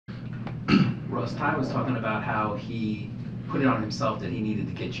Russ, Ty was talking about how he put it on himself that he needed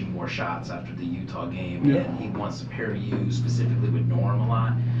to get you more shots after the Utah game, and he wants to pair you specifically with Norm a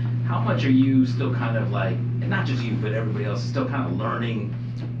lot. How much are you still kind of like, and not just you, but everybody else, still kind of learning,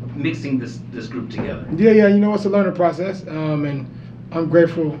 mixing this group together? Yeah, it's a learning process, and I'm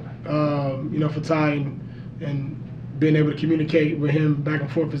grateful, for Ty and being able to communicate with him back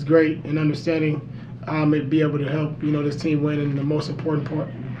and forth is great, and understanding and be able to help, this team win. And the most important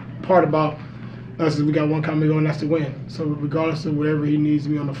part about us is we got one common goal, and that's to win. So regardless of whatever he needs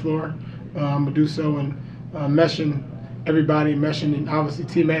me on the floor, I'm gonna do so, and meshing everybody, and obviously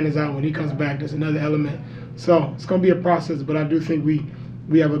T-Man is out when he comes back. There's another element. So it's gonna be a process, but I do think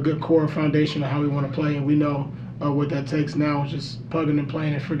we have a good core foundation of how we want to play, and we know what that takes now. Is just plugging and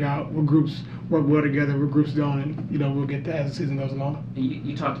playing and figure out what groups work well together, what groups don't, and we'll get that as the season goes along.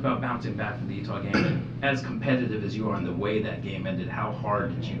 You talked about bouncing back from the Utah game. As competitive as you are in the way that game ended, how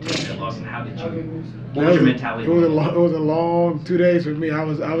hard did you take that loss, and how did you? What was your mentality? It was a long 2 days for me. I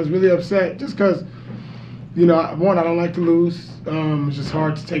was really upset just because, one, I don't like to lose. It's just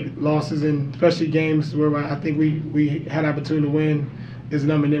hard to take losses, and especially games where I think we had opportunity to win. Is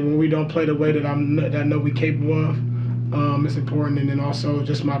number, and then when we don't play the way that I know we're capable of, it's important. And then also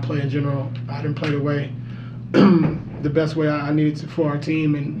just my play in general, I didn't play the way, the best way I needed to for our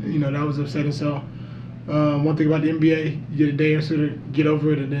team, and that was upsetting. So one thing about the NBA, you get a day or so to get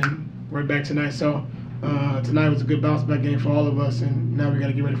over it, and then right back tonight. So tonight was a good bounce back game for all of us, and now we got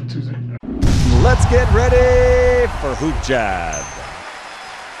to get ready for Tuesday. Let's get ready for HoopJab.